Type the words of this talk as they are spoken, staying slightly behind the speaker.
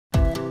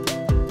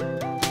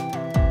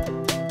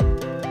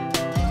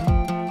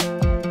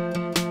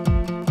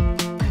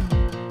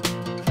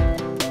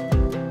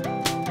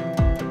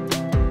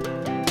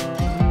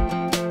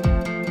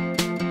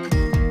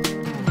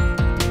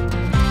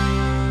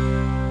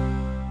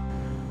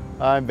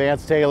I'm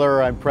Vance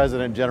Taylor. I'm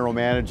President and General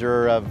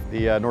Manager of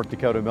the North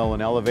Dakota Mill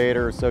and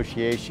Elevator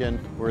Association.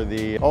 We're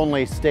the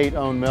only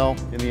state-owned mill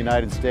in the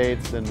United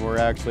States, and we're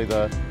actually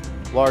the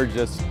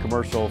largest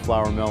commercial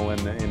flour mill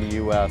in the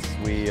U.S.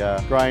 We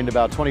grind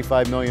about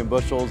 25 million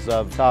bushels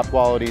of top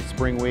quality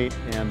spring wheat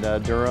and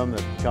durum,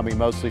 that's coming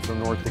mostly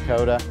from North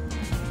Dakota,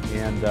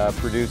 and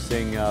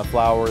producing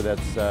flour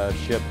that's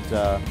shipped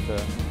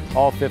to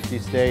all 50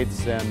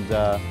 states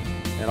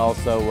and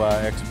also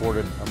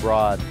exported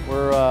abroad.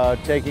 We're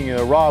taking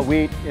the raw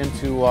wheat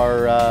into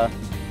our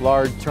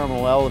large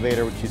terminal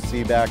elevator, which you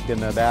see back in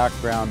the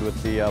background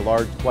with the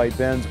large white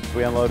bins.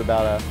 We unload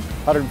about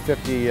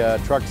 150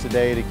 trucks a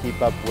day to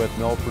keep up with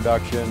mill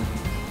production.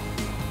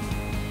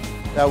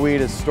 That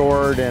wheat is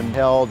stored and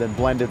held and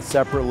blended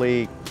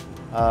separately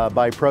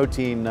by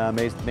protein,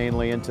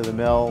 mainly into the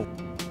mill.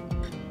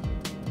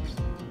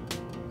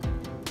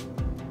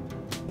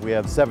 We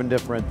have 7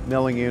 different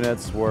milling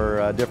units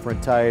where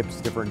different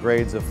types, different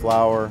grades of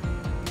flour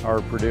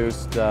are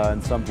produced,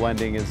 and some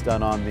blending is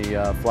done on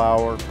the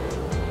flour.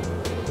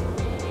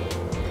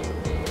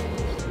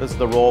 This is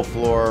the roll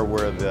floor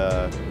where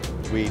the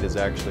wheat is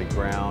actually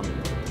ground.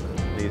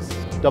 These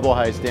double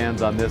high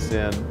stands on this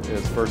end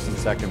is first and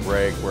second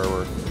break, where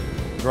we're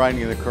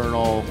grinding the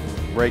kernel,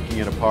 breaking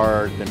it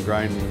apart, then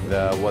grinding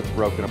what's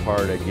broken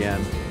apart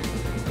again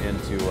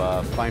into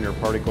finer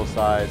particle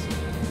size.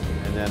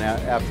 And then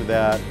after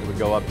that, it would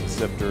go up to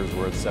sifters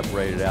where it's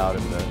separated out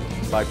into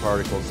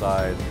biparticle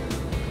size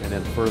and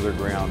then further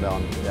ground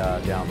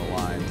down the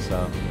line.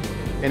 So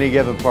any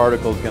given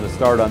particle is going to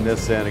start on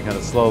this end and kind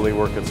of slowly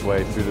work its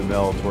way through the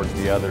mill towards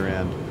the other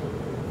end.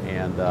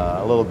 And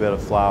a little bit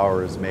of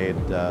flour is made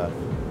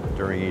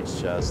during each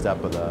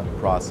step of the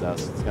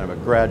process. It's kind of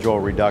a gradual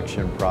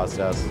reduction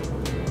process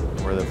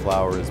where the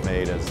flour is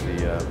made as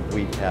the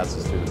wheat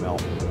passes through the mill.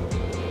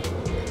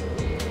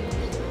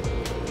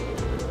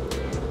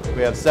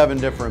 We have 7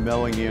 different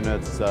milling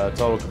units.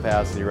 Total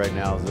capacity right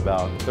now is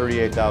about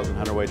 38,000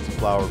 hundredweights of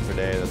flour per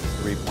day. That's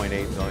 3.8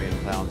 million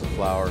pounds of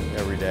flour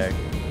every day.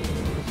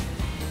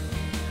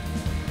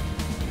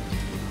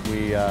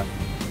 We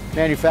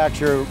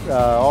manufacture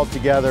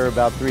altogether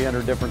about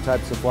 300 different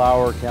types of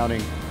flour,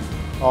 counting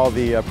all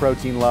the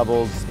protein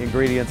levels,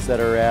 ingredients that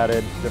are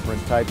added,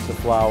 different types of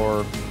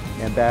flour,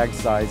 and bag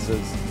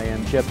sizes,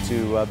 and ship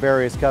to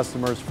various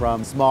customers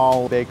from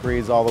small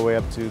bakeries all the way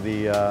up to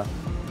the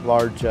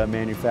large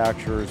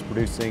manufacturers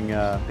producing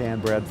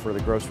pan bread for the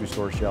grocery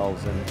store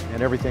shelves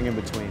and everything in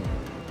between.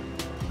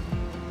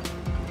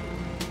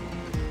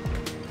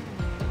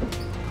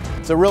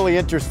 It's a really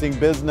interesting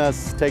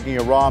business, taking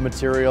a raw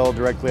material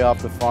directly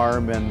off the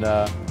farm and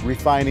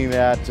refining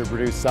that to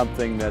produce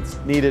something that's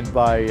needed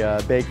by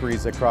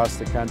bakeries across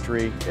the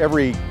country.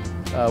 Every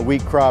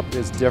wheat crop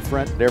is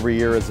different. Every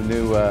year is a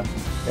new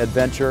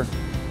adventure.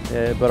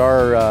 But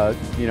our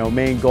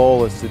main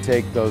goal is to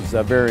take those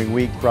varying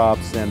wheat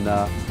crops and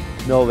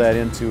mill that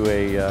into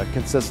a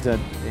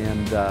consistent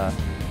and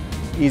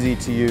easy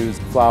to use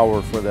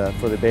flour for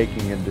the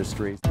baking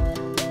industry.